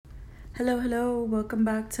Hello, welcome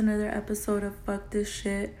back to another episode of Fuck This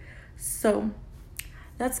Shit. So,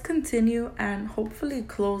 let's continue and hopefully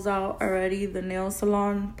close out already the nail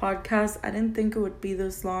salon podcast. I didn't think it would be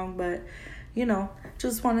this long, but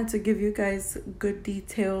just wanted to give you guys good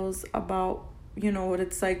details about, what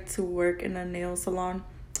it's like to work in a nail salon.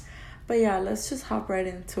 But yeah, let's just hop right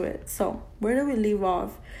into it. So, where do we leave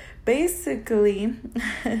off? Basically,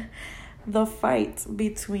 the fight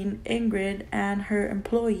between Ingrid and her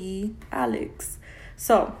employee, Alex.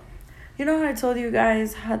 So, how I told you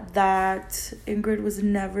guys that Ingrid was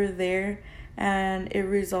never there and it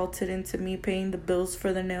resulted into me paying the bills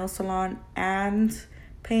for the nail salon and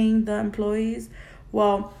paying the employees?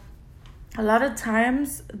 Well, a lot of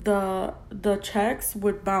times the checks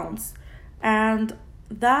would bounce, and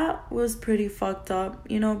that was pretty fucked up,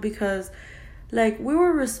 because like we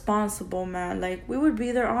were responsible, man. Like we would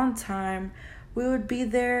be there on time. We would be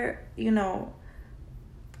there,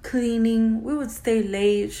 cleaning. We would stay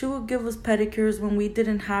late. She would give us pedicures when we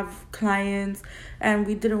didn't have clients and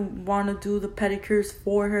we didn't want to do the pedicures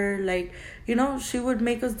for her. Like, she would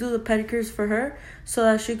make us do the pedicures for her so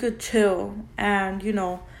that she could chill and,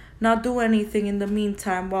 not do anything in the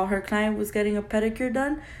meantime while her client was getting a pedicure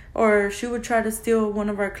done. Or she would try to steal one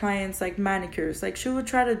of our clients like manicures. Like she would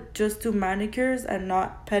try to just do manicures and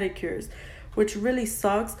not pedicures, which really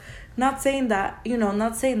sucks. Not saying that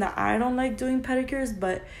I don't like doing pedicures,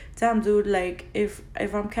 but damn, dude, like if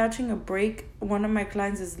I'm catching a break, one of my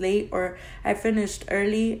clients is late or I finished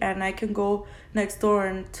early and I can go next door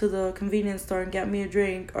and to the convenience store and get me a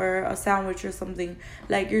drink or a sandwich or something,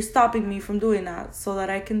 like you're stopping me from doing that so that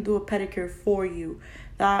I can do a pedicure for you.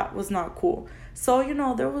 That was not cool. So,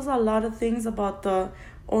 there was a lot of things about the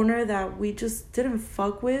owner that we just didn't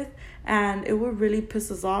fuck with, and it would really piss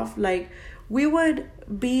us off. Like, we would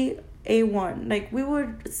be A1. Like, we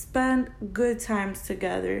would spend good times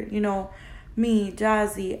together. Me,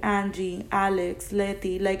 Jazzy, Angie, Alex,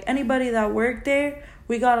 Letty, like anybody that worked there,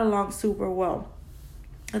 we got along super well.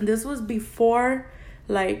 And this was before,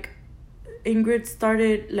 like, Ingrid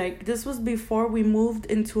started, like, this was before we moved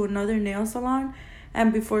into another nail salon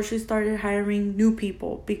and before she started hiring new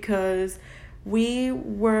people, because we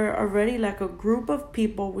were already like a group of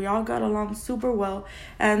people. We all got along super well.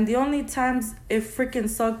 And the only times it freaking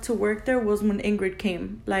sucked to work there was when Ingrid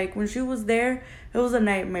came. Like when she was there, it was a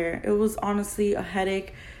nightmare. It was honestly a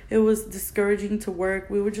headache. It was discouraging to work.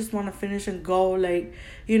 We would just want to finish and go, like,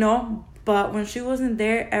 But when she wasn't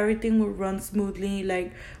there, everything would run smoothly.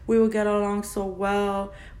 Like we would get along so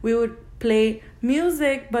well. We would play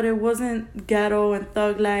music, but it wasn't ghetto and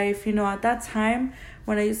thug life. At that time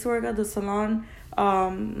when I used to work at the salon,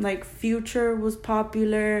 like Future was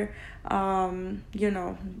popular. Rihanna,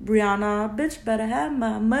 bitch better have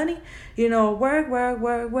my money.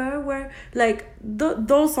 Work. Like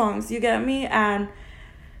those songs, you get me? And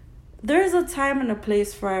there's a time and a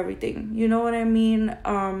place for everything. You know what I mean?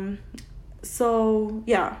 So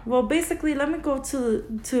yeah, well, basically, let me go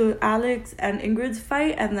to Alex and Ingrid's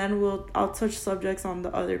fight, and then I'll touch subjects on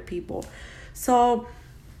the other people. So,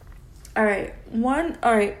 all right,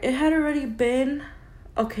 it had already been.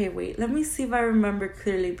 Okay, wait, let me see if I remember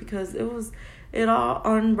clearly, because it all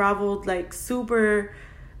unraveled like super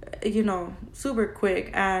quick,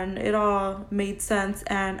 and it all made sense.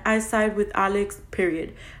 And I side with Alex.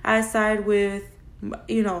 Period. I side with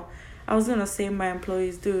I was gonna say my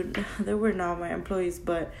employees, dude. They were not my employees,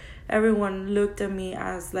 but everyone looked at me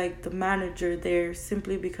as like the manager there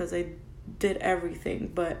simply because I did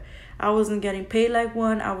everything. But I wasn't getting paid like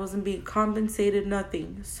one. I wasn't being compensated,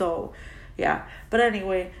 nothing. So, yeah. But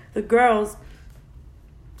anyway, the girls,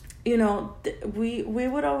 we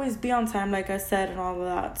would always be on time, like I said, and all of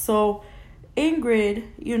that. So,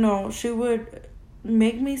 Ingrid, she would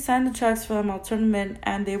make me sign the checks for them. I'll turn them in,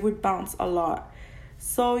 and they would bounce a lot.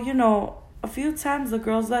 So, a few times the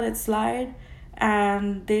girls let it slide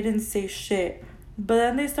and they didn't say shit. But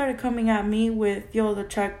then they started coming at me with, the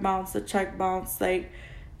check bounce. Like,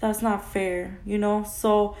 that's not fair,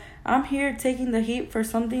 So I'm here taking the heat for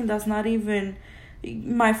something that's not even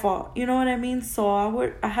my fault. You know what I mean? So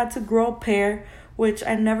I had to grow a pair, which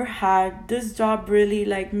I never had. This job really,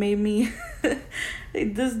 like, made me...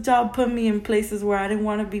 this job put me in places where I didn't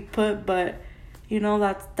want to be put, but...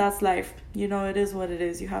 that's life. It is what it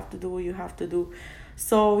is. You have to do what you have to do.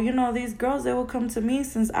 So, these girls, they will come to me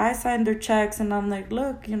since I signed their checks, and I'm like,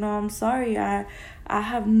 look, I'm sorry. I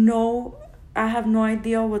have no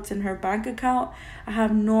idea what's in her bank account. I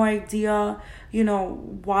have no idea,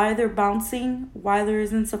 why they're bouncing, why there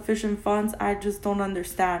isn't sufficient funds. I just don't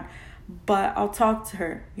understand. But I'll talk to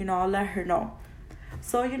her, I'll let her know.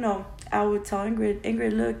 So, I would tell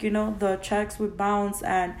Ingrid, look, the checks would bounce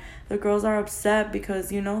and the girls are upset because,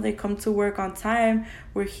 they come to work on time.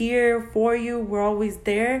 We're here for you. We're always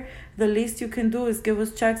there. The least you can do is give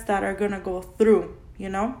us checks that are going to go through,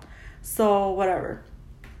 So, whatever.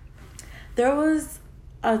 There was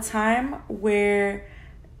a time where,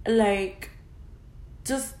 like,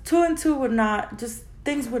 just 2 and 2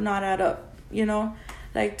 things would not add up,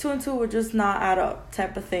 Like, 2 and 2 would just not add up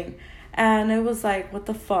type of thing. And it was like, what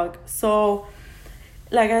the fuck? So,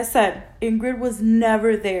 like I said, Ingrid was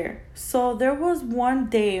never there. So, there was one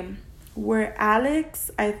day where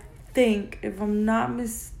Alex, I think, if I'm not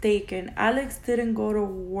mistaken, Alex didn't go to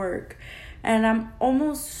work. And I'm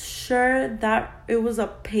almost sure that it was a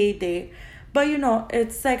payday. But,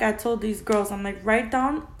 it's like I told these girls, I'm like, write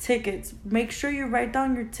down tickets. Make sure you write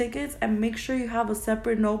down your tickets and make sure you have a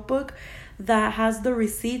separate notebook that has the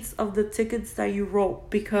receipts of the tickets that you wrote.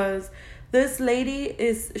 Because this lady,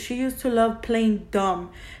 she used to love playing dumb.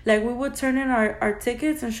 Like, we would turn in our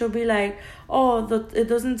tickets and she'll be like, oh, it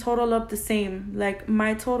doesn't total up the same. Like,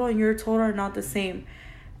 my total and your total are not the same.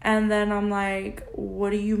 And then I'm like, what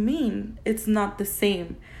do you mean it's not the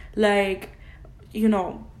same? Like,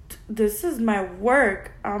 this is my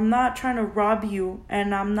work. I'm not trying to rob you,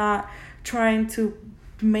 and I'm not trying to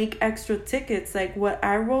make extra tickets. Like, what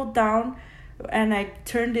I wrote down and I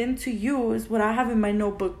turned in to you is what I have in my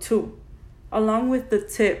notebook too, along with the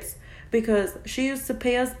tips, because she used to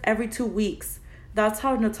pay us every 2 weeks. That's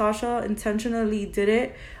how Natasha intentionally did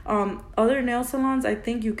it. Other nail salons, I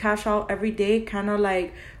think you cash out every day, kind of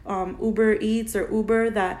like Uber Eats or Uber,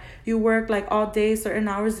 that you work like all day, certain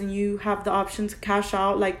hours, and you have the option to cash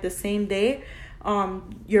out like the same day,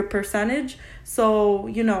 your percentage. So,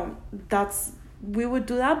 we would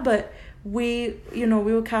do that, but we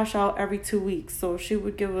would cash out every 2 weeks. So she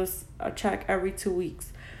would give us a check every 2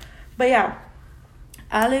 weeks. But yeah,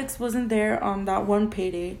 Alex wasn't there on that one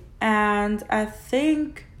payday. And I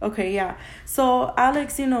think, so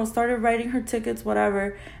Alex, started writing her tickets,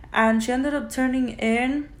 whatever. And she ended up turning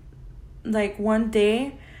in, like, one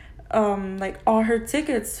day, like, all her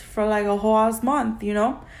tickets for, like, a whole ass month,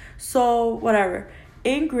 So, whatever.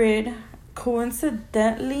 Ingrid,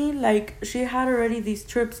 coincidentally, like, she had already these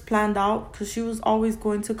trips planned out because she was always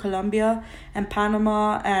going to Colombia and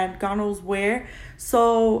Panama and God knows where.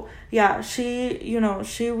 So, yeah, she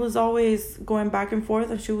was always going back and forth,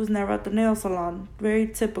 and she was never at the nail salon. Very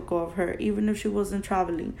typical of her, even if she wasn't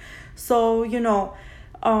traveling. So,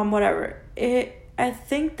 whatever. I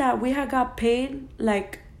think that we had got paid,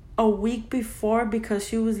 like, a week before because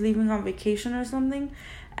she was leaving on vacation or something,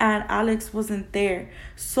 and Alex wasn't there.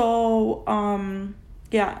 So,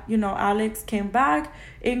 Alex came back,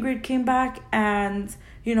 Ingrid came back, and,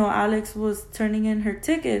 Alex was turning in her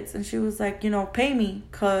tickets, and she was like, pay me,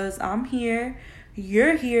 because I'm here,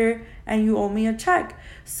 you're here, and you owe me a check.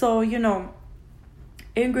 So,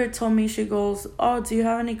 Ingrid told me, she goes, oh, do you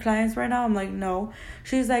have any clients right now? I'm like, no.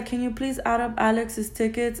 She's like, can you please add up Alex's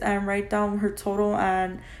tickets and write down her total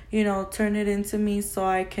and, turn it into me so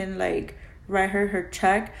I can, like, write her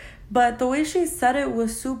check. But the way she said it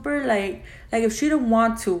was super, like if she didn't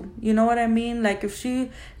want to, you know what I mean? Like, if she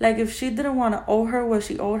didn't want to owe her what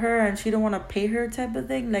she owed her and she didn't want to pay her type of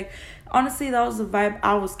thing. Like, honestly, that was the vibe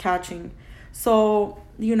I was catching. So,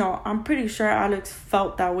 I'm pretty sure Alex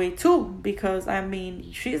felt that way too, because,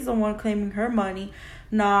 she's the one claiming her money,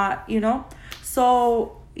 not,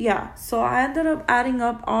 So, yeah. So, I ended up adding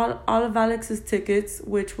up all of Alex's tickets,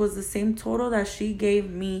 which was the same total that she gave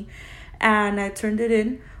me. And I turned it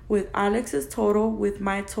in with Alex's total, with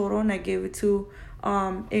my total, and I gave it to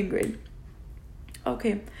Ingrid.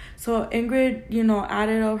 Okay, so Ingrid,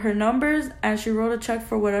 added up her numbers, and she wrote a check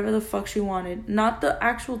for whatever the fuck she wanted. Not the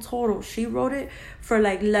actual total. She wrote it for,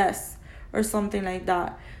 like, less or something like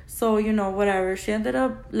that. So, whatever. She ended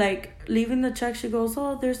up, like, leaving the check. She goes,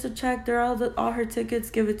 oh, there's the check. There are all her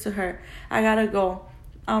tickets. Give it to her. I gotta go.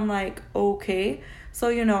 I'm like, okay. So,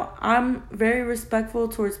 I'm very respectful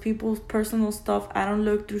towards people's personal stuff. I don't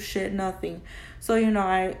look through shit, nothing. So,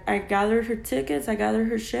 I gathered her tickets, I gathered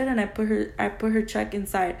her shit, and I put her check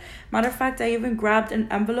inside. Matter of fact, I even grabbed an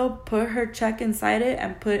envelope, put her check inside it,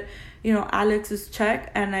 and put, Alex's check,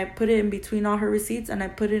 and I put it in between all her receipts, and I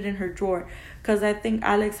put it in her drawer. Because I think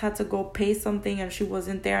Alex had to go pay something, and she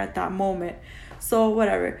wasn't there at that moment. So,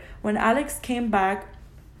 whatever. When Alex came back,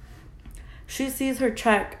 she sees her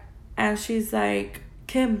check, and she's like,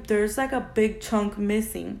 Kim, there's, like, a big chunk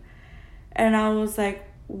missing. And I was like,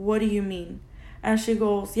 what do you mean? And she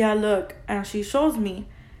goes, yeah, look. And she shows me.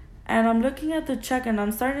 And I'm looking at the check and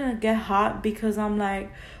I'm starting to get hot because I'm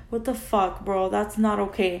like, what the fuck, bro? That's not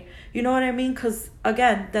okay. You know what I mean? Because,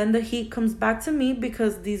 again, then the heat comes back to me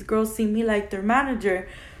because these girls see me like their manager.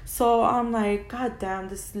 So I'm like, God damn,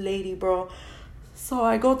 this lady, bro. So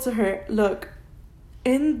I go to her, look,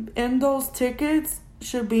 in those tickets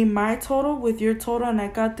should be my total with your total, and I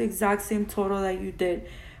got the exact same total that you did.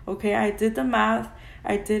 Okay, I did the math.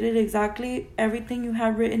 I did it exactly, everything you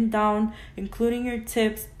have written down, including your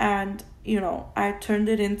tips, and, I turned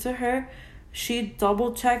it into her. She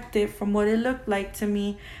double checked it from what it looked like to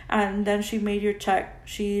me, and then she made your check.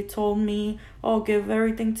 She told me, oh, give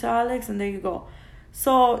everything to Alex, and there you go.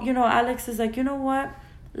 So, Alex is like, you know what?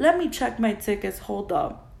 Let me check my tickets. Hold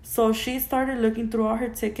up. So she started looking through all her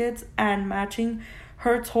tickets and matching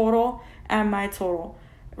her total and my total,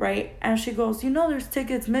 right? And she goes, there's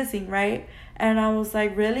tickets missing, right? And I was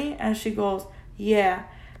like, really? And she goes, yeah.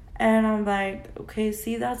 And I'm like, okay,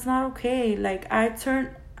 see, that's not okay. Like, I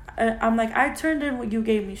turned in what you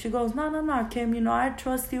gave me. She goes, no, Kim, I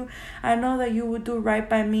trust you. I know that you would do right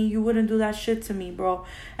by me. You wouldn't do that shit to me, bro.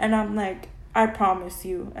 And I'm like, I promise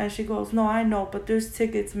you. And she goes, no, I know, but there's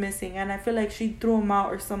tickets missing. And I feel like she threw them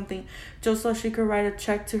out or something just so she could write a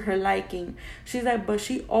check to her liking. She's like, but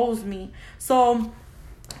she owes me. So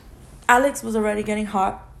Alex was already getting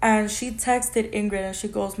hot, and she texted Ingrid and she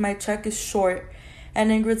goes, my check is short.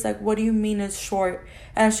 And Ingrid's like, what do you mean it's short?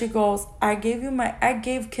 And she goes, I gave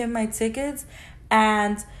Kim my tickets,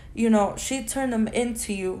 and she turned them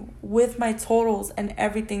into you with my totals and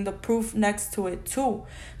everything, the proof next to it too.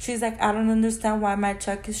 She's like, I don't understand why my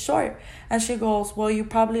check is short. And she goes, well, you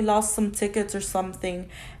probably lost some tickets or something.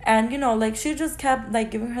 And she just kept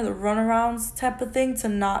giving her the runarounds type of thing to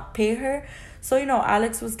not pay her. So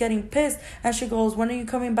Alex was getting pissed, and she goes, when are you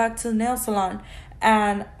coming back to the nail salon?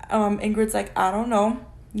 And Ingrid's like, I don't know,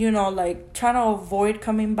 trying to avoid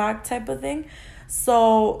coming back type of thing.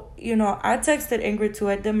 So, I texted Ingrid too.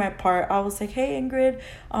 I did my part. I was like, hey, Ingrid,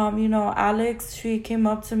 Alex, she came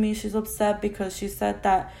up to me. She's upset because she said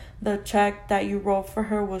that the check that you wrote for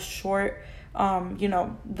her was short,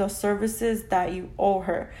 the services that you owe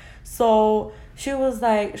her. So she was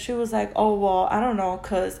like, oh, well, I don't know,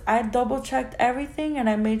 because I double checked everything and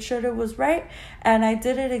I made sure it was right. And I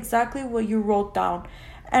did it exactly what you wrote down.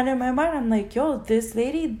 And in my mind, I'm like, yo, this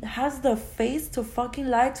lady has the face to fucking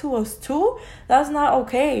lie to us too? That's not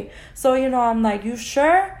okay. So, I'm like, you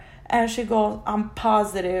sure? And she goes, I'm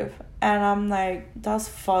positive. And I'm like, that's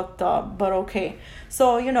fucked up, but okay.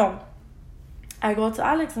 So, I go to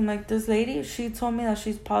Alex. I'm like, this lady, she told me that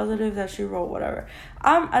she's positive that she wrote whatever.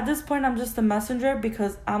 At this point, I'm just a messenger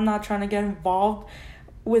because I'm not trying to get involved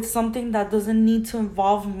with something that doesn't need to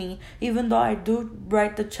involve me. Even though I do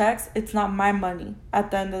write the checks, it's not my money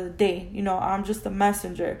at the end of the day. I'm just a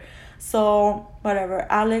messenger. So whatever.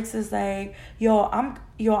 Alex is like,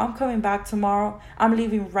 I'm coming back tomorrow. I'm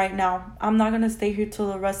leaving right now. I'm not gonna stay here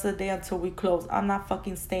till the rest of the day until we close. I'm not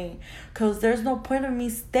fucking staying, because there's no point of me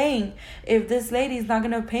staying if this lady's not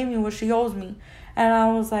gonna pay me what she owes me. And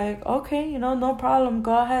I was like, okay, no problem,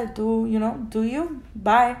 go ahead, do you,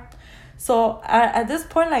 bye. So at this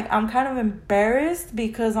point, I'm kind of embarrassed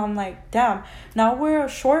because I'm like, damn, now we're a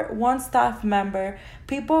short one staff member.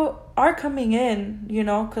 People are coming in,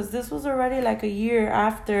 because this was already a year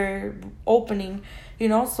after opening,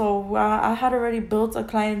 so I had already built a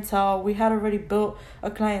clientele. We had already built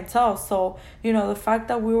a clientele. So, the fact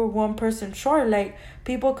that we were one person short,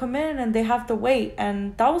 people come in and they have to wait.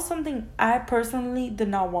 And that was something I personally did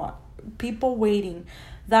not want. People waiting.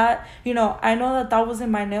 That, I know that was in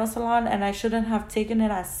my nail salon and I shouldn't have taken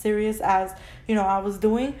it as serious as, I was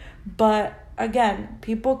doing. But again,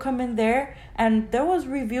 people come in there, and there was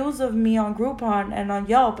reviews of me on Groupon and on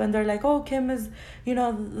Yelp, and they're like, oh, Kim is,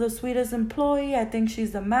 the sweetest employee. I think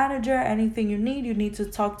she's the manager. Anything you need to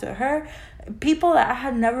talk to her. People that I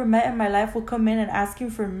had never met in my life would come in and asking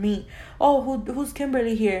for me. Oh, who's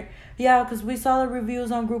Kimberly here? Yeah, because we saw the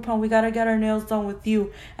reviews on Groupon. We got to get our nails done with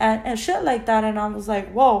you. And shit like that. And I was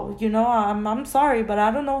like, whoa, I'm sorry, but I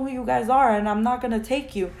don't know who you guys are, and I'm not going to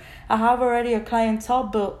take you. I have already a clientele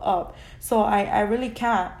built up. So I really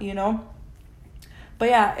can't, But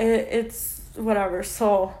yeah, it's whatever.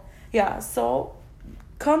 So, yeah. So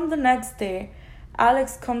come the next day,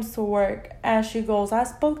 Alex comes to work and she goes, I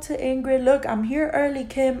spoke to Ingrid. Look, I'm here early,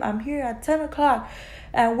 Kim. I'm here at 10 o'clock.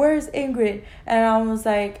 And where's Ingrid? And I was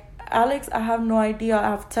like, Alex, I have no idea.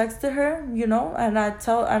 I've texted her, and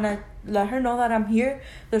I let her know that I'm here.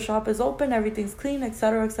 The shop is open. Everything's clean,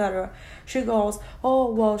 etc., etc. She goes,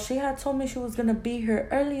 oh, well, she had told me she was going to be here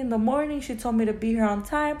early in the morning. She told me to be here on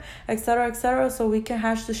time, etc., etc., so we can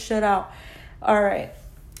hash this shit out. All right.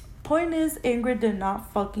 point is, Ingrid did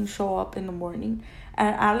not fucking show up in the morning.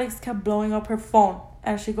 And Alex kept blowing up her phone.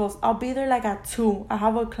 And she goes, I'll be there like at 2. I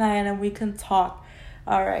have a client and we can talk.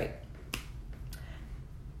 All right.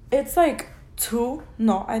 It's like 2.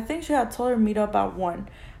 No, I think she had told her meet up at 1.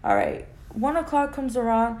 All right. 1 o'clock comes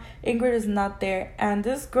around. Ingrid is not there. And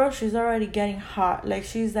this girl, she's already getting hot. Like,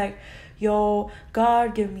 she's like, yo,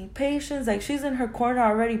 God, give me patience. Like, she's in her corner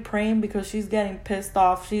already praying because she's getting pissed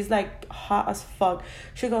off. She's like hot as fuck.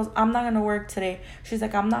 She goes, I'm not gonna work today. She's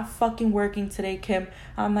like, I'm not fucking working today, Kim.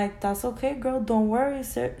 I'm like, that's okay, girl, don't worry.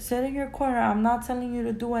 Sit in your corner. I'm not telling you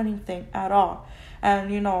to do anything at all.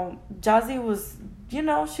 And Jazzy was,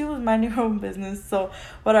 she was minding her own business, so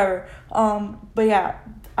whatever. But yeah,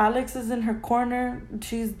 Alex is in her corner.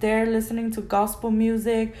 She's there listening to gospel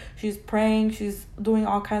music. She's praying. She's doing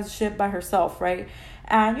all kinds of shit by herself, right?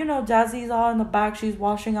 And, Jazzy's all in the back. She's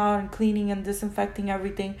washing out and cleaning and disinfecting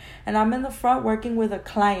everything. And I'm in the front working with a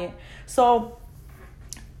client. So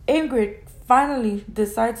Ingrid finally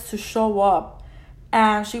decides to show up.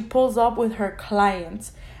 And she pulls up with her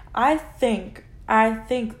client. I think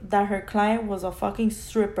that her client was a fucking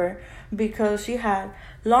stripper because she had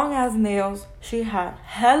long ass nails. She had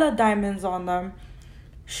hella diamonds on them.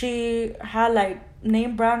 She had like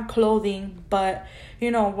name brand clothing, but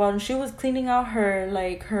when she was cleaning out her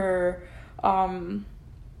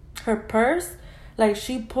purse, like,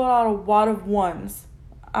 she pulled out a wad of ones.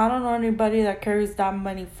 I don't know anybody that carries that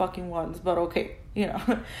many fucking ones, but okay.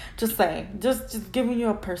 Just saying, just giving you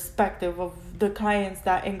a perspective of the clients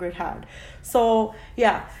that Ingrid had. So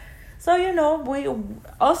yeah,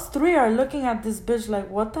 us 3 are looking at this bitch like,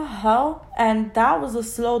 what the hell? And that was a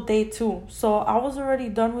slow day too. So I was already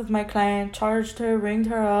done with my client, charged her, ringed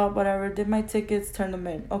her up, whatever, did my tickets, turned them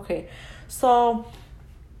in. Okay, so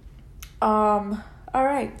all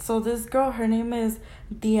right, so this girl, her name is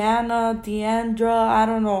Deandra, I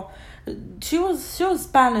don't know. She was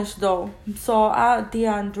Spanish though. So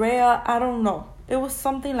DeAndrea, I don't know. It was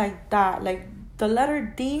something like that, like the letter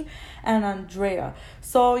D and Andrea.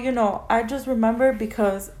 So, I just remember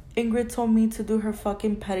because Ingrid told me to do her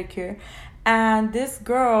fucking pedicure. And this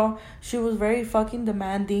girl, she was very fucking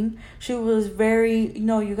demanding. She was very,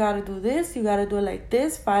 you gotta do this, you gotta do it like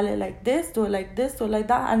this, file it like this, do it like this, do it like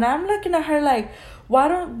that. And I'm looking at her like, why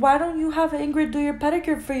don't you have Ingrid do your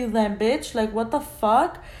pedicure for you then, bitch? Like, what the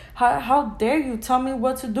fuck? How dare you tell me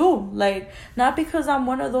what to do? Like, not because I'm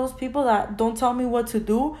one of those people that don't tell me what to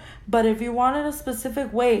do, but if you wanted a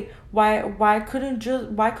specific way, why couldn't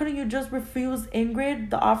you just refuse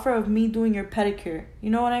Ingrid the offer of me doing your pedicure?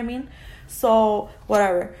 You know what I mean? So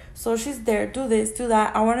whatever. So she's there, do this, do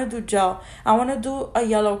that. I want to do gel. I want to do a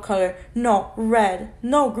yellow color. No, red.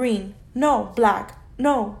 No, green. No, black.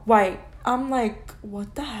 No, white. I'm like,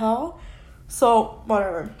 what the hell? So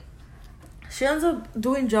whatever. She ends up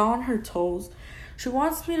doing gel on her toes. She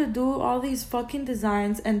wants me to do all these fucking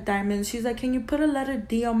designs and diamonds. She's like, can you put a letter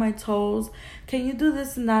D on my toes? Can you do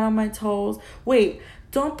this and that on my toes? Wait,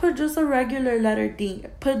 don't put just a regular letter D.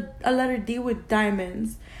 Put a letter D with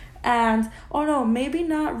diamonds. And, oh no, maybe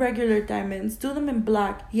not regular diamonds. Do them in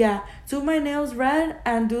black. Yeah, do my nails red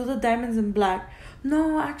and do the diamonds in black.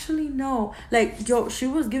 No, actually, no. Like, yo, she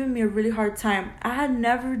was giving me a really hard time. I had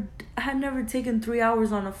never taken 3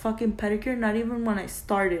 hours on a fucking pedicure, not even when I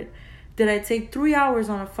started. Did I take 3 hours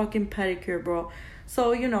on a fucking pedicure, bro?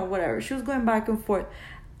 So, whatever. She was going back and forth.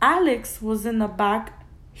 Alex was in the back,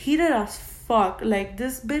 heated as fuck. Like,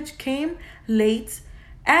 this bitch came late,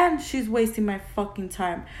 and she's wasting my fucking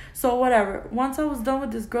time. So, whatever. Once I was done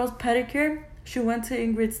with this girl's pedicure, she went to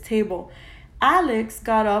Ingrid's table. Alex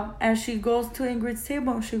got up, and she goes to Ingrid's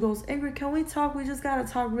table, and she goes, Ingrid, can we talk? We just gotta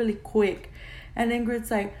talk really quick. And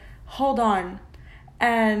Ingrid's like, hold on.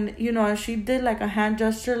 And, she did like a hand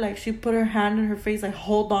gesture, like she put her hand in her face, like,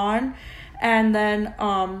 hold on. And then,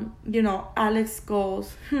 Alex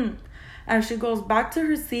goes, And she goes back to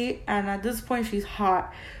her seat, and at this point, she's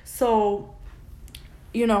hot. So,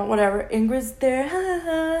 whatever. Ingrid's there.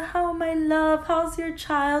 How, my love? How's your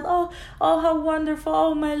child? Oh, how wonderful.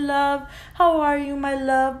 Oh, my love. How are you, my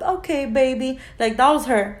love? Okay, baby. Like, that was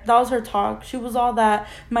her talk. She was all that.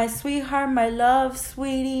 My sweetheart, my love,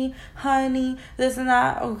 sweetie, honey, this and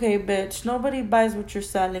that. Okay, bitch. Nobody buys what you're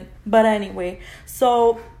selling. But anyway,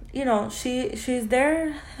 so, she's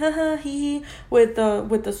there with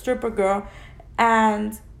the stripper girl.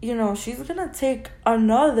 And she's gonna take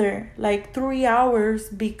another 3 hours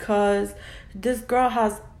because this girl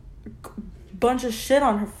has bunch of shit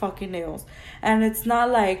on her fucking nails. And it's not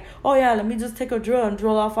like, oh yeah, let me just take a drill and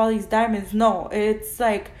drill off all these diamonds. No, it's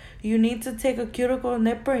like you need to take a cuticle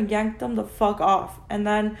nipper and yank them the fuck off. And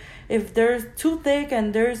then if there's too thick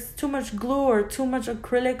and there's too much glue or too much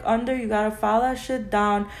acrylic under, you gotta file that shit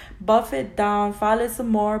down, buff it down, file it some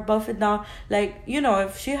more, buff it down. Like, you know,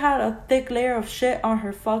 if she had a thick layer of shit on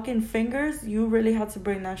her fucking fingers, you really had to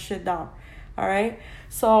bring that shit down. Alright?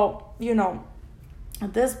 So, you know,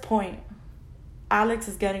 at this point, Alex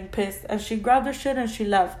is getting pissed. And she grabbed her shit and she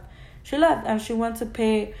left. She left and she went to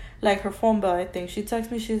pay, like, her phone bill, I think. She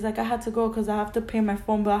texted me. She's like, I had to go because I have to pay my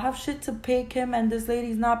phone bill. I have shit to pay, Kim, and this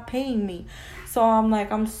lady's not paying me. So I'm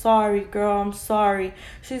like, I'm sorry, girl. I'm sorry.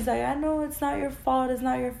 She's like, I know it's not your fault. It's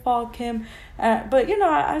not your fault, Kim. But, you know,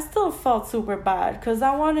 I still felt super bad because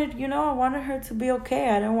I wanted her to be okay.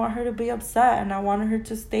 I didn't want her to be upset, and I wanted her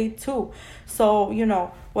to stay too. So, you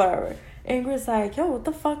know, whatever. Ingrid's like, yo, what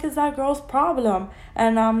the fuck is that girl's problem?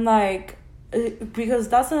 And I'm like, because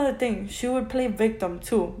that's another thing. She would play victim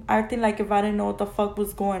too, acting like if I didn't know what the fuck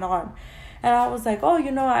was going on. And I was like, oh,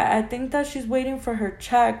 you know, I think that she's waiting for her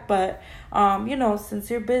check, but you know,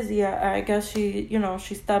 since you're busy, I guess she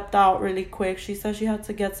stepped out really quick. She said she had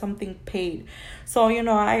to get something paid. So, you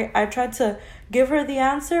know, I tried to give her the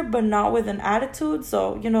answer, but not with an attitude.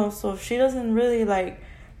 So, you know, so she doesn't really like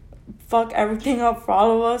fuck everything up for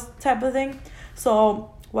all of us type of thing.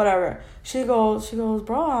 So whatever. She goes,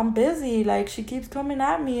 bro, I'm busy. Like, she keeps coming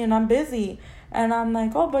at me and I'm busy. And I'm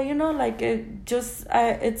like, oh, but you know, like,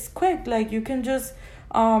 it's quick. Like, you can just,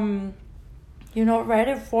 you know, write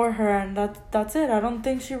it for her and that's it. I don't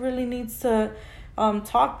think she really needs to,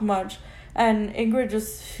 talk much. And Ingrid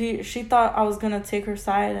she thought I was going to take her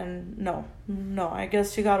side, and no, I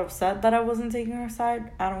guess she got upset that I wasn't taking her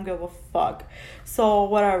side. I don't give a fuck. So,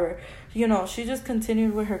 whatever. You know, she just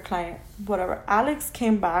continued with her client. Whatever. Alex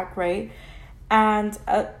came back, right? And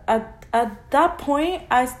at that point,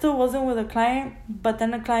 I still wasn't with a client, but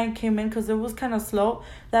then a client came in because it was kind of slow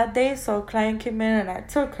that day. So, a client came in and I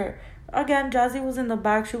took her. Again, Jazzy was in the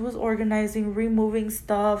back. She was organizing, removing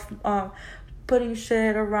stuff, putting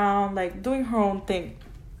shit around, like doing her own thing.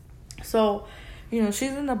 So, you know,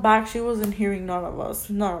 she's in the back. She wasn't hearing none of us.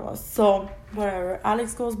 So, whatever.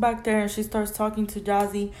 Alex goes back there and she starts talking to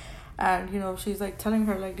Jazzy. And, you know, she's like telling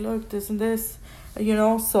her, like, look, this and this, you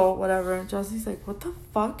know, so whatever. And Jazzy's like, what the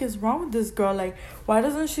fuck is wrong with this girl? Like, why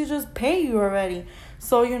doesn't she just pay you already?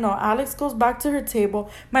 So, you know, Alex goes back to her table.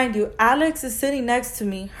 Mind you, Alex is sitting next to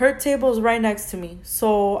me. Her table is right next to me.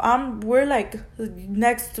 So we're like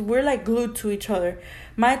glued to each other.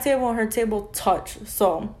 My table and her table touch.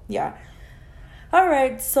 So, yeah. All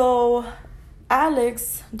right. So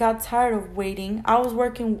Alex got tired of waiting. I was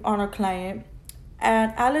working on a client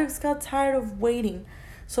and Alex got tired of waiting.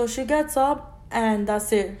 So she gets up. And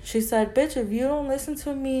that's it. She said, bitch, if you don't listen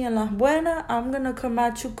to me en las buenas, I'm going to come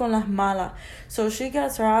at you con las malas. So she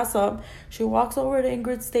gets her ass up. She walks over to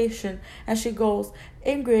Ingrid's station. And she goes,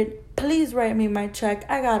 Ingrid, please write me my check.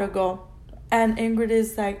 I got to go. And Ingrid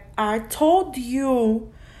is like, I told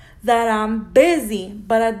you that I'm busy.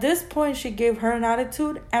 But at this point, she gave her an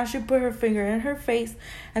attitude. And she put her finger in her face.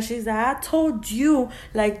 And she's like, I told you,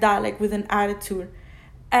 like that, like with an attitude.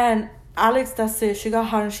 And Alex, that's it. She got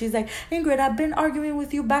hot and she's like, Ingrid, I've been arguing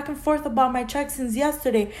with you back and forth about my check since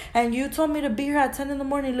yesterday. And you told me to be here at 10 in the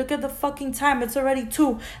morning. Look at the fucking time. It's already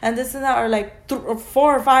 2. And this and that are like 4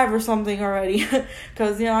 or 5 or something already.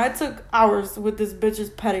 Because, you know, I took hours with this bitch's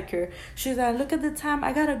pedicure. She's like, look at the time.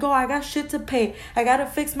 I gotta go. I got shit to pay. I gotta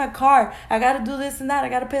fix my car. I gotta do this and that. I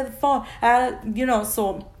gotta pay the phone. You know,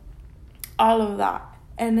 so all of that.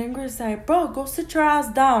 And Ingrid's like, bro, go sit your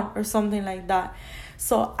ass down or something like that.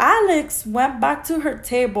 So Alex went back to her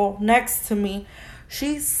table next to me.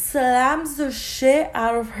 She slams the shit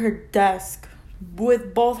out of her desk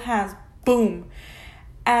with both hands. Boom.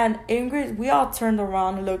 And Ingrid, we all turned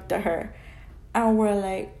around and looked at her. And we're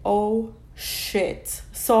like, oh, shit.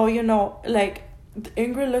 So, you know, like,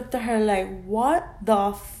 Ingrid looked at her like, what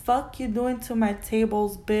the fuck you doing to my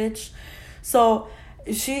tables, bitch? So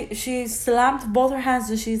she slammed both her hands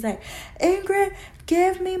and she's like, Ingrid,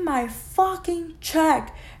 give me my fucking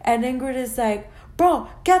check. And Ingrid is like, bro,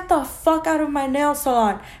 get the fuck out of my nail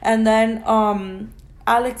salon. And then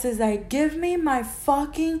Alex is like, give me my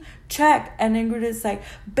fucking check. And Ingrid is like,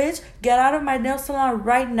 bitch, get out of my nail salon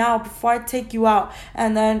right now before I take you out.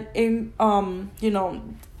 And then you know,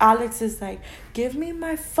 Alex is like, give me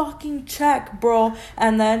my fucking check, bro.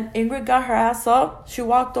 And then Ingrid got her ass up. She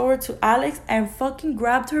walked over to Alex and fucking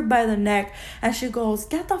grabbed her by the neck. And she goes,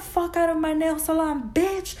 get the fuck out of my nail salon,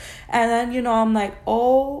 bitch. And then, you know, I'm like,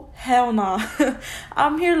 oh, hell nah.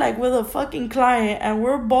 I'm here, like, with a fucking client. And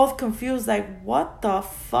we're both confused, like, what the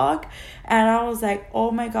fuck? And I was like,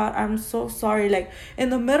 oh my God, I'm so sorry. Like,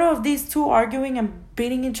 in the middle of these two arguing and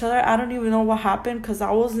beating each other, I don't even know what happened because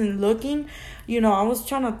I wasn't looking. You know, I was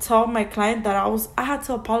trying to tell my client that I had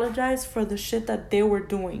to apologize for the shit that they were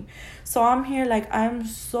doing. So I'm here like, I'm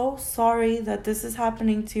so sorry that this is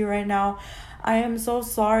happening to you right now. I am so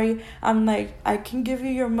sorry. I'm like, I can give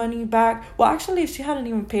you your money back. Well, actually, she hadn't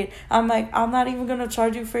even paid. I'm like, I'm not even going to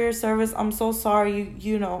charge you for your service. I'm so sorry.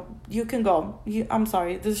 You know, you can go. I'm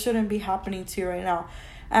sorry. This shouldn't be happening to you right now.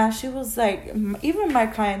 And she was like, even my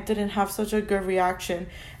client didn't have such a good reaction.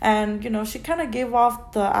 And, you know, she kind of gave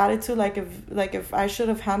off the attitude like if I should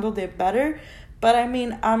have handled it better. But I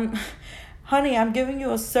mean, honey, I'm giving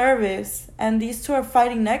you a service and these two are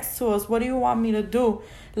fighting next to us. What do you want me to do?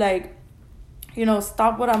 Like, you know,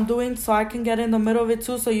 stop what I'm doing so I can get in the middle of it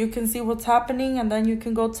too, so you can see what's happening, and then you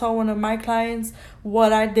can go tell one of my clients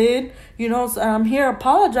what I did. You know, so I'm here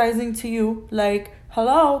apologizing to you. Like,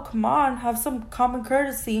 hello, come on, have some common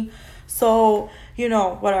courtesy. So, you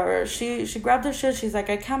know, whatever. She grabbed her shit. She's like,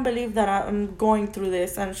 I can't believe that I'm going through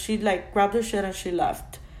this. And she, like, grabbed her shit and she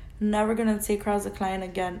left. Never gonna take her as a client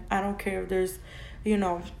again. I don't care if there's, you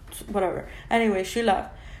know, whatever. Anyway, she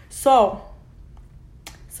left. So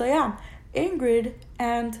yeah. Ingrid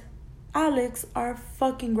and Alex are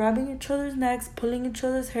fucking grabbing each other's necks, pulling each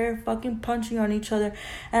other's hair, fucking punching on each other.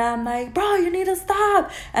 And I'm like, bro, you need to stop.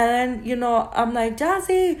 And then, you know, I'm like,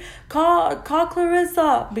 Jazzy, call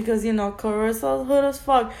Clarissa. Because, you know, Clarissa's hood as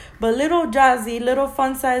fuck. But little Jazzy, little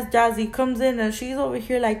fun-sized Jazzy comes in and she's over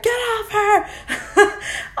here like, get off her.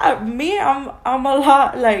 I'm a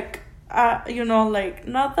lot like, you know, like,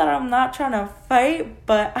 not that I'm not trying to fight,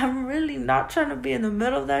 but I'm really not trying to be in the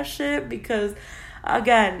middle of that shit because,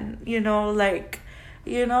 again, you know, like,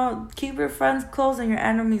 you know, keep your friends close and your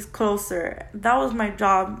enemies closer. That was my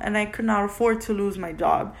job, and I could not afford to lose my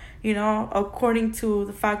job, you know, according to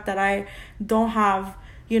the fact that I don't have,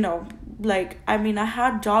 you know, like, I mean, I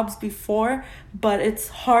had jobs before, but it's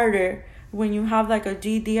harder when you have, like, a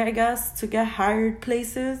GD, I guess, to get hired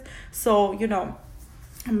places. So, you know,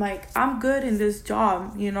 I'm like, I'm good in this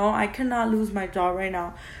job, you know, I cannot lose my job right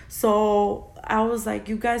now. So I was like,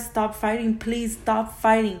 you guys stop fighting, please stop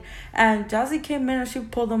fighting. And Jazzy came in and she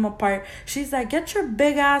pulled them apart. She's like, get your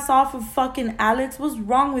big ass off of fucking Alex, what's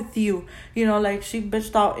wrong with you? You know, like, she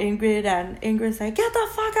bitched out Ingrid, and Ingrid's like, get the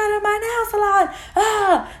fuck out of my nail salon.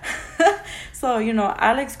 Ah. So, you know,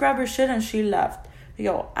 Alex grabbed her shit and she left.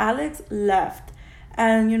 Yo, Alex left.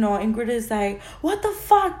 And, you know, Ingrid is like, what the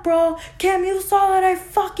fuck, bro? Kim, you saw that I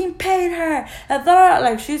fucking paid her. And then,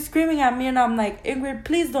 like, she's screaming at me, and I'm like, Ingrid,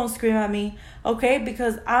 please don't scream at me, okay?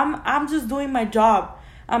 Because I'm just doing my job.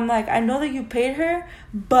 I'm like, I know that you paid her,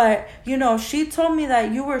 but, you know, she told me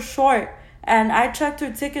that you were short. And I checked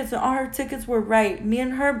her tickets, and all her tickets were right. Me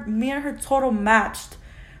and her total matched.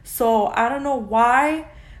 So, I don't know why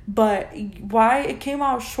it came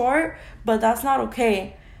out short, but that's not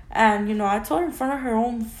okay. And, you know, I told her in front of her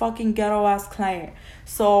own fucking ghetto-ass client.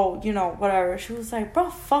 So, you know, whatever. She was like, bro,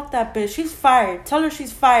 fuck that bitch. She's fired. Tell her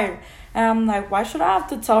she's fired. And I'm like, why should I have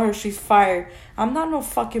to tell her she's fired? I'm not no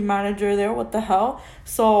fucking manager there. What the hell?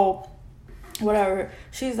 So, whatever.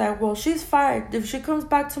 She's like, well, she's fired. If she comes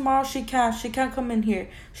back tomorrow, she can't come in here.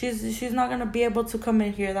 She's not gonna be able to come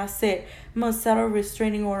in here. That's it. I'm gonna set a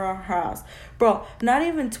restraining order on her house. Bro, not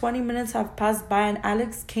even 20 minutes have passed by and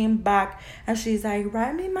Alex came back and she's like,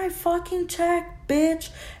 write me my fucking check,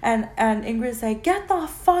 bitch. And Ingrid's like, get the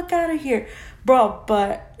fuck out of here. Bro,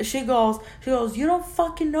 but she goes, you don't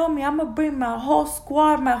fucking know me. I'm gonna bring my whole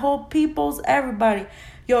squad, my whole peoples, everybody.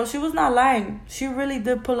 Yo, she was not lying. She really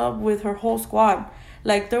did pull up with her whole squad.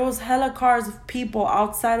 Like, there was hella cars of people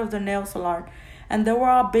outside of the nail salon. And they were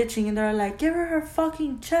all bitching. And they're like, give her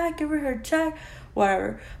fucking check. Give her check.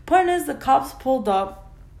 Whatever. Point is, the cops pulled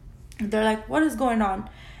up. They're like, what is going on?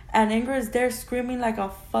 And Ingrid's there screaming like a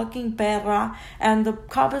fucking perra. And the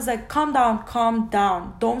cop is like, calm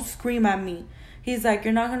down. Don't scream at me. He's like,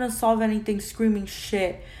 you're not going to solve anything screaming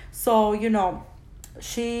shit. So, you know,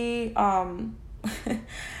 she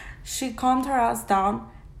she calmed her ass down.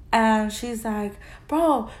 And she's like,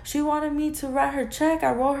 bro, she wanted me to write her check.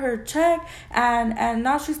 I wrote her check. And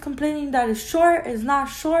now she's complaining that it's short. It's not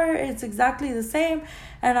short. It's exactly the same.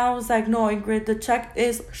 And I was like, no, Ingrid, the check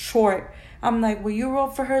is short. I'm like, what you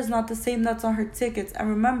wrote for her is not the same that's on her tickets. And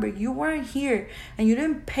remember, you weren't here. And you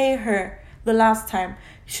didn't pay her the last time.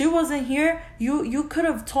 she wasn't here. You could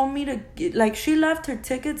have told me to, like, she left her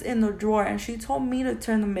tickets in the drawer and she told me to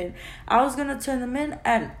turn them in. I was gonna turn them in,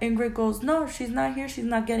 and Ingrid goes, no, she's not here, she's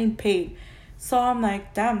not getting paid. So I'm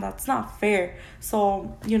like, damn, that's not fair.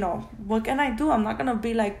 So, you know, what can I do? I'm not gonna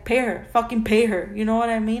be like, fucking pay her. You know what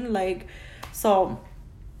I mean? Like, so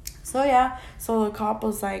yeah. So the cop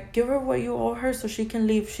was like, give her what you owe her so she can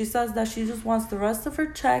leave. She says that she just wants the rest of her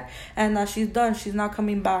check and that she's done. She's not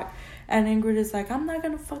coming back. And Ingrid is like, I'm not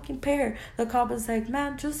gonna fucking pay her. The cop is like,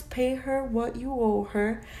 man, just pay her what you owe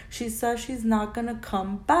her. She says she's not gonna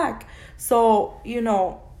come back. So, you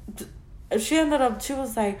know, she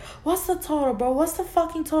was like, what's the total, bro? What's the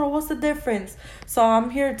fucking total? What's the difference? So I'm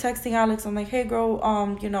here texting Alex. I'm like, hey,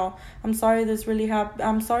 girl, you know, I'm sorry this really happened.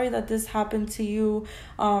 I'm sorry that this happened to you.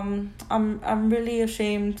 I'm really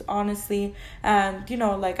ashamed, honestly. And, you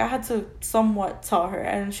know, like, I had to somewhat tell her.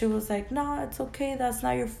 And she was like, no, it's okay. That's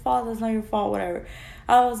not your fault. That's not your fault, whatever.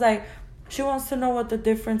 I was like, she wants to know what the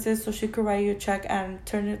difference is so she could write you a check and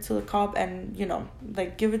turn it to the cop and, you know,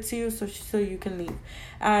 like, give it to you so you can leave.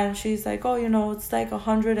 And she's like, oh, you know, it's like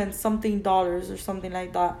 $100 and something or something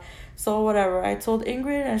like that. So whatever. I told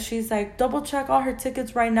Ingrid and she's like, double check all her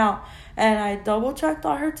tickets right now. And I double checked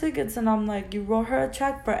all her tickets and I'm like, you wrote her a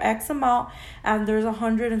check for X amount and there's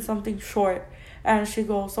 $100 and something short. And she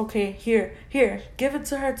goes, okay, here, give it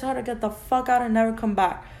to her. Tell her to get the fuck out and never come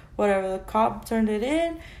back. Whatever. The cop turned it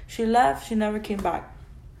in. She left. She never came back.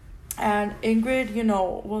 And Ingrid, you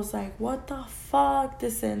know, was like, what the fuck?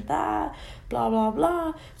 This and that. Blah, blah,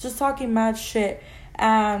 blah. Just talking mad shit.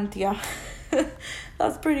 And yeah,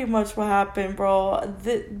 that's pretty much what happened, bro.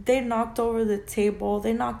 They knocked over the table.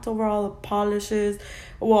 They knocked over all the polishes.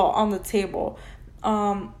 Well, on the table.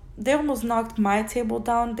 They almost knocked my table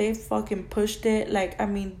down. They fucking pushed it. Like, I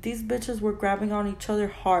mean, these bitches were grabbing on each other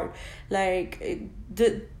hard. Like,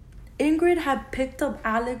 Ingrid had picked up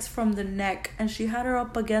Alex from the neck and she had her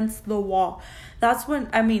up against the wall. That's when,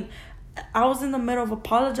 I mean, I was in the middle of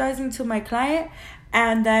apologizing to my client,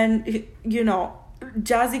 and then, you know,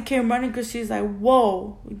 Jazzy came running because she's like,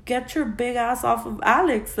 whoa, get your big ass off of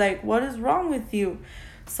Alex. Like, what is wrong with you?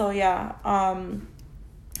 So yeah,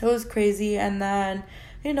 it was crazy. And then,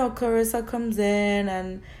 you know, Clarissa comes in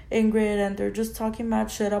and Ingrid, and they're just talking mad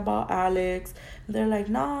shit about Alex. They're like,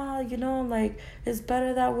 nah, you know, like, it's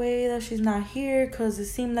better that way that she's not here because it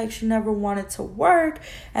seemed like she never wanted to work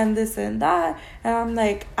and this and that. And I'm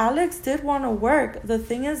like, Alex did want to work. The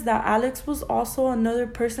thing is that Alex was also another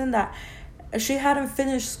person that she hadn't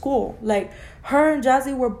finished school. Like, her and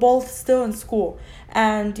Jazzy were both still in school.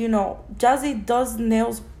 And, you know, Jazzy does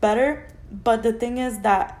nails better. But the thing is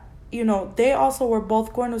that, you know, they also were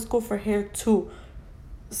both going to school for hair too.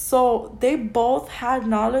 So they both had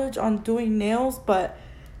knowledge on doing nails, but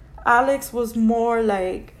Alex was more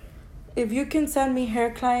like, if you can send me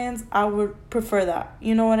hair clients, I would prefer that.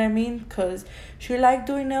 You know what I mean? Because she liked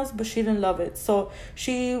doing nails, but she didn't love it. So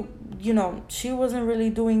she, you know, she wasn't really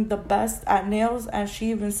doing the best at nails. And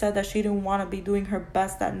she even said that she didn't want to be doing her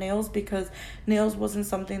best at nails because nails wasn't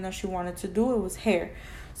something that she wanted to do. It was hair.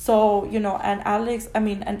 So, you know, and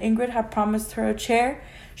Ingrid had promised her a chair.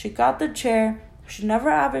 She got the chair. She never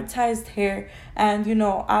advertised hair. And, you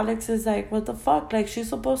know, Alex is like, what the fuck? Like, she's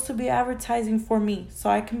supposed to be advertising for me so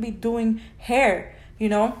I can be doing hair, you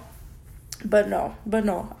know? But no.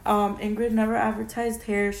 Ingrid never advertised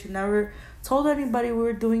hair. She never told anybody we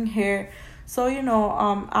were doing hair. So, you know,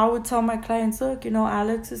 I would tell my clients, look, you know,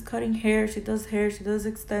 Alex is cutting hair. She does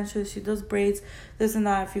extensions, she does braids, this and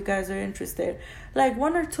that, if you guys are interested. Like,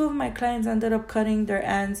 1 or 2 of my clients ended up cutting their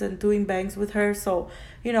ends and doing bangs with her. So,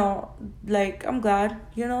 you know, like, I'm glad,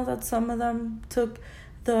 you know, that some of them took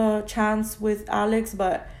the chance with Alex.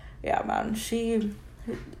 But, yeah, man,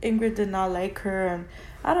 Ingrid did not like her. And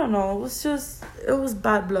I don't know, it was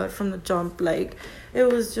bad blood from the jump. Like, it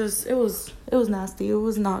was nasty. It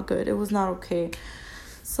was not good. It was not okay.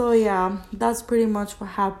 So yeah, that's pretty much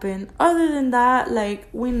what happened. Other than that, like,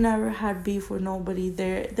 we never had beef with nobody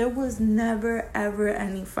there. There was never ever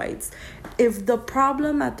any fights. If the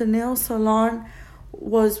problem at the nail salon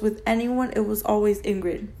was with anyone, it was always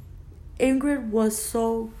Ingrid. Ingrid was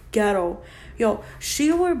so ghetto. Yo,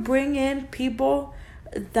 she would bring in people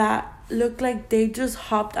that looked like they just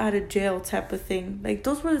hopped out of jail type of thing. Like,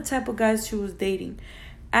 those were the type of guys she was dating.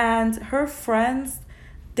 And her friends,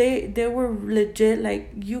 they were legit.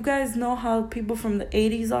 Like, you guys know how people from the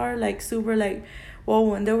 80s are, like, super, like, well,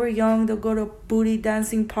 when they were young, they'll go to booty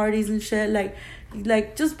dancing parties and shit.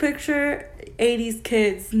 Like just picture 80s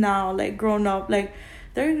kids now, like, grown up. Like,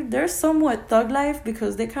 they're somewhat thug life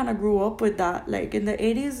because they kind of grew up with that. Like, in the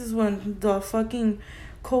 80s is when the fucking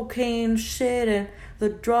cocaine shit and the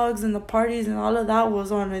drugs and the parties and all of that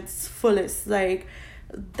was on its fullest. Like,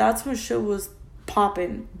 that's when shit was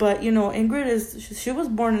popping. But, you know, Ingrid she was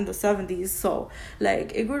born in the 70s, so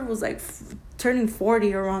like Ingrid was like turning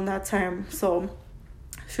 40 around that time, so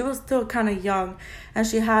she was still kind of young, and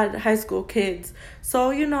she had high school kids.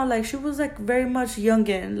 So, you know, like, she was, like, very much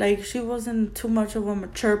youngin'. Like, she wasn't too much of a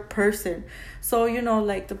mature person. So, you know,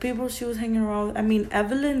 like, the people she was hanging around with, I mean,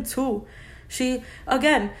 Evelyn, too. She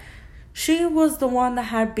was the one that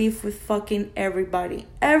had beef with fucking everybody.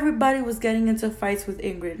 Everybody was getting into fights with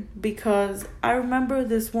Ingrid. Because I remember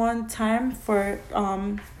this one time for,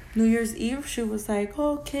 New Year's Eve, she was like,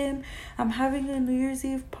 oh, Kim, I'm having a New Year's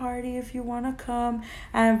Eve party if you want to come.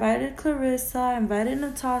 I invited Clarissa, I invited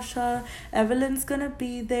Natasha, Evelyn's gonna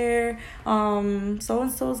be there,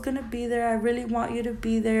 so-and-so's gonna be there, I really want you to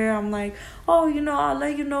be there. I'm like, oh, you know, I'll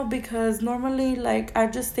let you know, because normally, like, I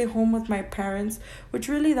just stay home with my parents, which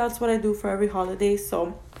really that's what I do for every holiday,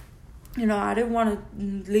 so, you know, I didn't want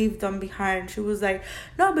to leave them behind. She was like,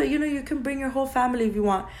 no, but, you know, you can bring your whole family if you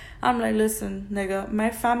want. I'm like, listen, nigga, my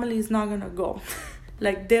family is not going to go.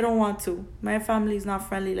 Like, they don't want to. My family is not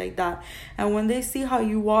friendly like that. And when they see how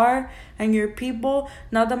you are and your people,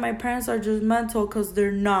 not that my parents are judgmental, because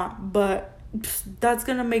they're not, but that's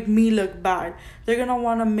going to make me look bad. They're going to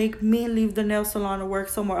want to make me leave the nail salon and work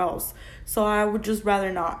somewhere else. So I would just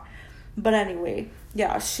rather not. But anyway,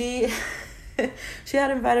 yeah, she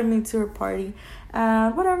had invited me to her party,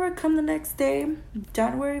 and whatever, come the next day,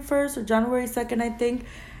 January 1st or January 2nd, I think,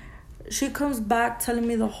 she comes back telling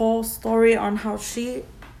me the whole story on how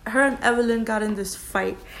her and Evelyn got in this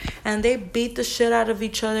fight, and they beat the shit out of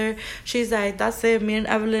each other. She's like, that's it, me and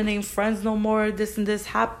Evelyn ain't friends no more, this and this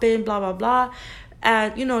happened, blah blah blah.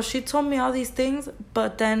 And, you know, she told me all these things,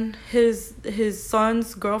 but then his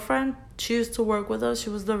son's girlfriend, she used to work with us,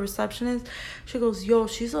 she was the receptionist, she goes, yo,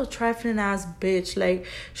 she's a trifling ass bitch, like,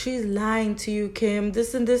 she's lying to you, Kim,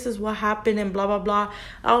 this and this is what happened, and blah blah blah.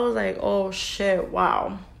 I was like, oh shit,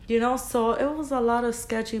 wow. You know, so it was a lot of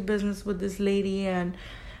sketchy business with this lady, and,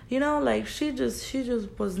 you know, like, she just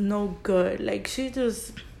was no good. Like,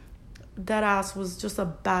 that ass was just a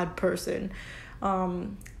bad person.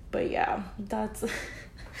 But yeah, that's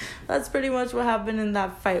pretty much what happened in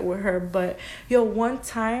that fight with her. But, yo, one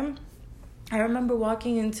time, I remember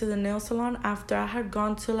walking into the nail salon after I had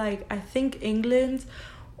gone to, like, I think England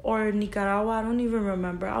or Nicaragua. I don't even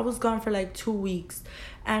remember. I was gone for, like, 2 weeks.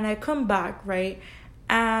 And I come back, right?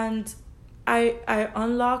 And I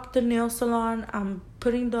unlock the nail salon. I'm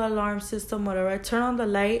putting the alarm system, whatever. I turn on the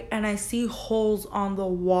light, and I see holes on the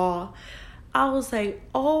wall. I was like,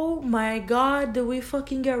 oh my God, did we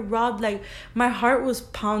fucking get robbed? Like, my heart was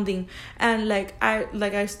pounding. And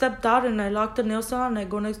I stepped out and I locked the nail salon, and I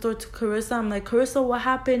go next door to Carissa. I'm like, Carissa, what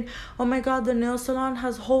happened? Oh my God, the nail salon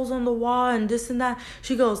has holes on the wall and this and that.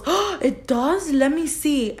 She goes, oh, it does? Let me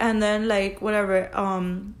see. And then, like, whatever,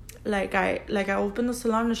 I opened the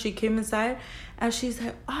salon, and she came inside, and she's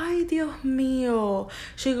like, ay, Dios mío.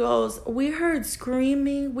 She goes, we heard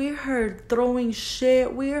screaming, we heard throwing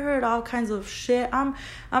shit, we heard all kinds of shit. I'm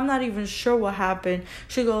not even sure what happened.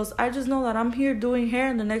 She goes, I just know that I'm here doing hair,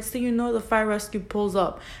 and the next thing you know, the fire rescue pulls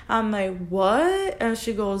up. I'm like, what? And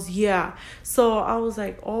she goes, yeah. So I was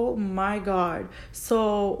like, oh my God.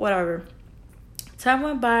 So whatever. Time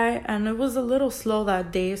went by, and it was a little slow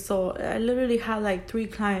that day, so I literally had like 3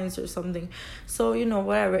 clients or something. So, you know,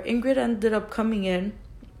 whatever. Ingrid ended up coming in,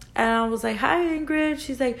 and I was like, hi, Ingrid.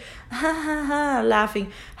 She's like, ha ha ha,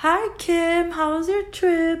 laughing. Hi, Kim, how was your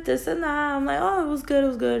trip? This and that. I'm like, oh, it was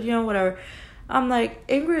good, you know, whatever. I'm like,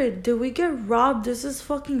 Ingrid, did we get robbed? This is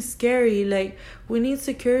fucking scary. Like, we need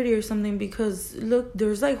security or something, because look,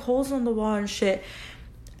 there's like holes on the wall and shit.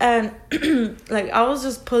 And, like, I was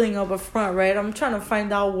just pulling up a front, right? I'm trying to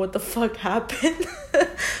find out what the fuck happened.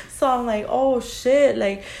 So I'm like, oh, shit.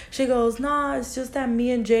 Like, she goes, nah, it's just that me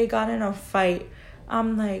and Jay got in a fight.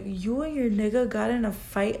 I'm like, you and your nigga got in a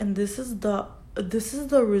fight, and this is the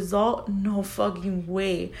result? No fucking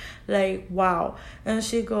way. Like, wow. And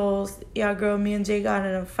she goes, yeah, girl, me and Jay got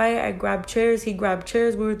in a fight. I grabbed chairs. He grabbed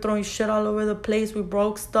chairs. We were throwing shit all over the place. We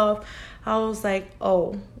broke stuff. I was like,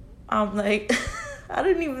 oh. I'm like... I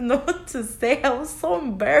didn't even know what to say. I was so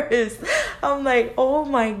embarrassed. I'm like, oh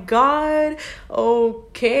my God.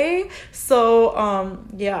 Okay. So,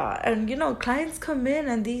 yeah. And, you know, clients come in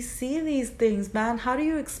and they see these things, man. How do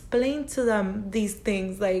you explain to them these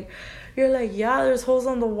things? Like, you're like, yeah, there's holes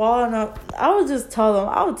on the wall. And I would just tell them.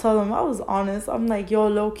 I would tell them. I was honest. I'm like, yo,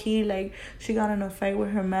 low key, like, she got in a fight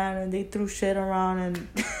with her man and they threw shit around. And,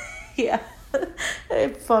 yeah,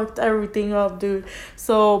 it fucked everything up, dude.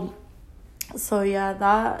 So... So yeah,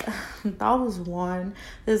 that was one.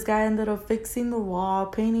 This guy ended up fixing the wall,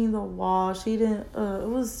 painting the wall. She didn't it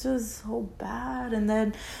was just so bad. And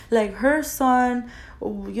then like her son,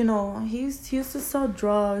 you know, he used to sell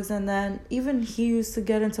drugs, and then even he used to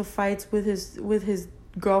get into fights with his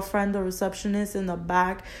girlfriend, the receptionist, in the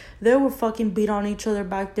back. They would fucking beat on each other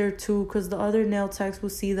back there too, because the other nail techs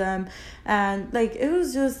would see them. And like it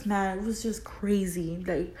was just, man, it was just crazy.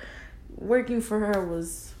 Like working for her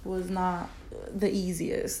was not the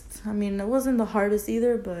easiest. I mean, it wasn't the hardest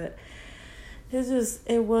either, but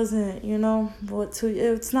it wasn't, you know,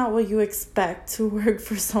 it's not what you expect to work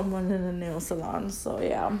for someone in a nail salon. So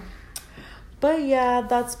yeah. But yeah,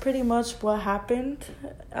 that's pretty much what happened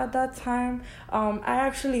at that time. I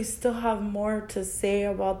actually still have more to say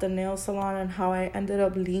about the nail salon and how I ended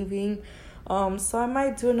up leaving. So I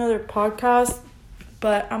might do another podcast,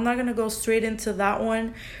 but I'm not going to go straight into that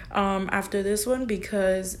one after this one,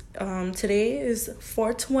 because today is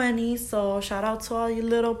 4/20. So shout out to all you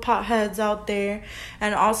little potheads out there.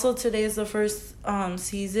 And also today is the first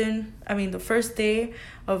the first day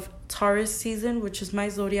of Taurus season, which is my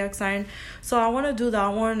zodiac sign. So I want to do that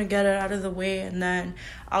one to get it out of the way, and then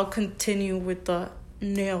I'll continue with the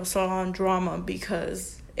nail salon drama,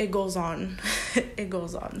 because it goes on. It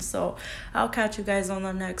goes on. So I'll catch you guys on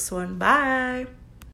the next one. Bye.